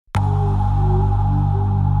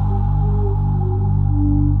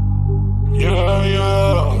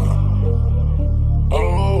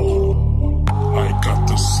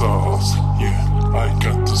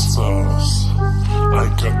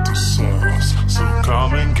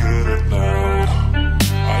come and get it now.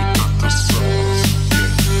 I got the sauce, yeah,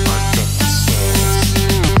 I got the sauce.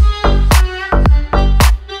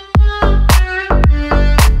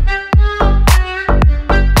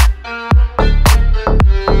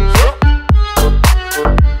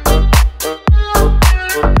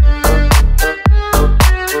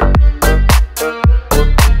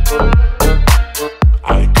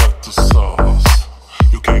 I got the sauce.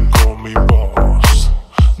 You can call me boss.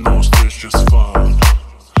 No stress, just fun.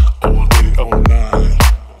 All day, all night.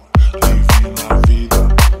 Living la vida.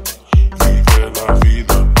 Vive la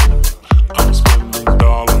vida. I'm spending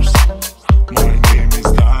dollars. My name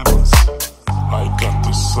is Diamonds. I got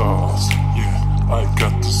the sauce. Yeah, I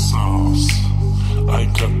got the sauce. I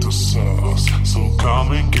got the sauce. So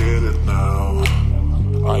come and get it now.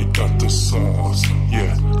 I got the sauce.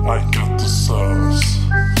 Yeah, I got the sauce.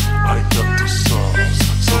 I got the sauce.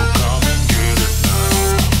 So come and get it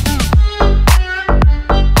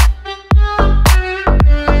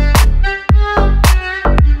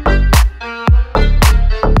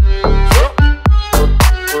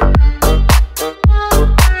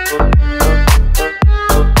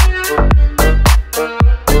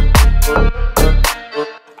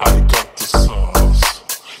I got the sauce.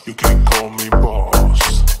 You can call me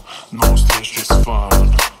boss. No stress, just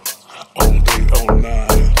fun. All day, all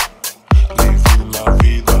night. Living la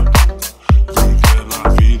vida. Vive la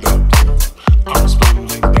vida. I'm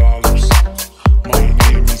spending dollars. My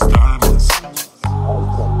name is Diamonds.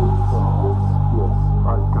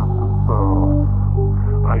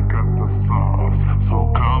 I got the sauce. So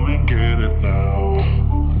come and get it now.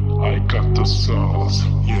 I got the sauce.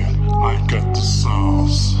 Yeah, I got the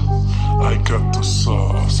sauce. I got the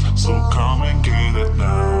sauce. So come and get it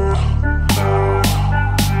now. Now.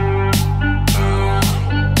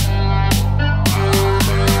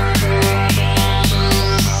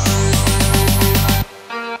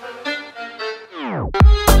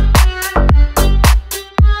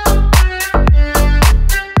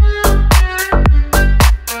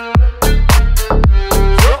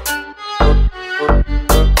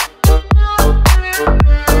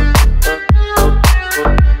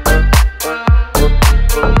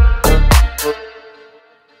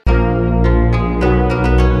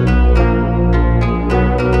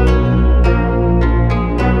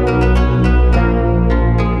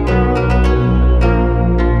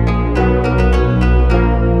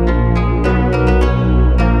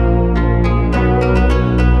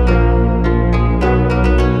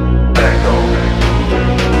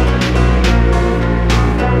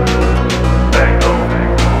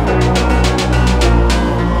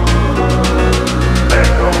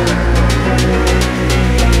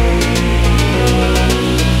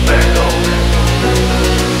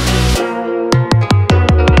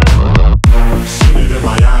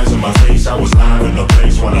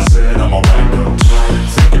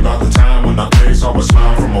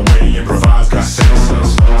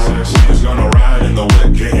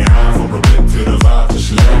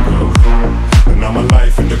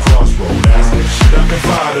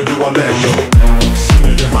 Do I let go?